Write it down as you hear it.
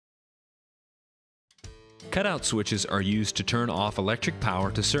Cutout switches are used to turn off electric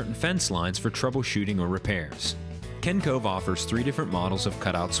power to certain fence lines for troubleshooting or repairs. Kencove offers 3 different models of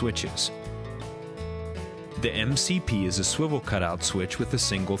cutout switches. The MCP is a swivel cutout switch with a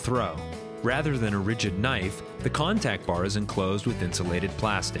single throw. Rather than a rigid knife, the contact bar is enclosed with insulated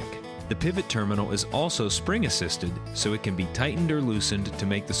plastic. The pivot terminal is also spring-assisted, so it can be tightened or loosened to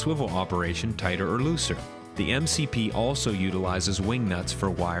make the swivel operation tighter or looser. The MCP also utilizes wing nuts for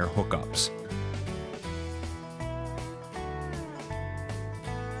wire hookups.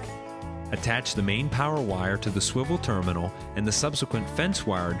 Attach the main power wire to the swivel terminal and the subsequent fence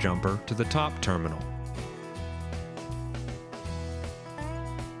wire jumper to the top terminal.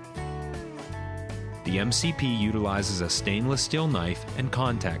 The MCP utilizes a stainless steel knife and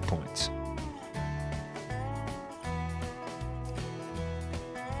contact points.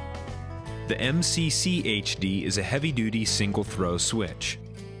 The MCC-HD is a heavy-duty single-throw switch.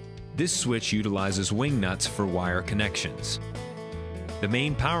 This switch utilizes wing nuts for wire connections. The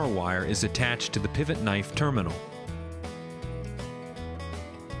main power wire is attached to the pivot knife terminal.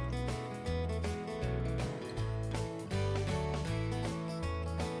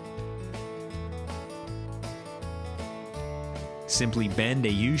 Simply bend a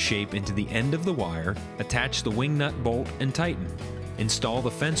U-shape into the end of the wire, attach the wing nut bolt and tighten. Install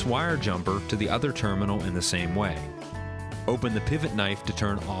the fence wire jumper to the other terminal in the same way. Open the pivot knife to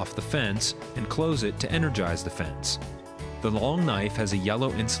turn off the fence and close it to energize the fence. The long knife has a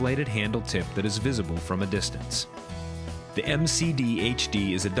yellow insulated handle tip that is visible from a distance. The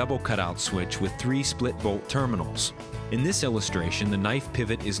MCD-HD is a double cutout switch with 3 split bolt terminals. In this illustration, the knife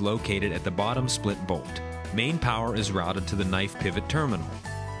pivot is located at the bottom split bolt. Main power is routed to the knife pivot terminal.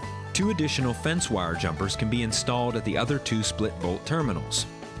 2 additional fence wire jumpers can be installed at the other 2 split bolt terminals.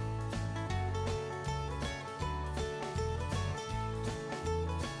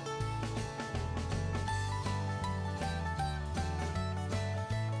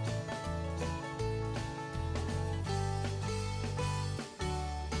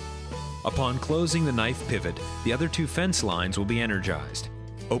 Upon closing the knife pivot, the other 2 fence lines will be energized.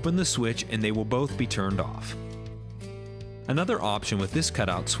 Open the switch and they will both be turned off. Another option with this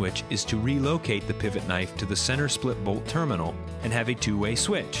cutout switch is to relocate the pivot knife to the center split bolt terminal and have a 2-way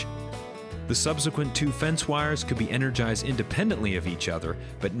switch. The subsequent 2 fence wires could be energized independently of each other,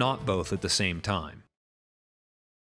 but not both at the same time.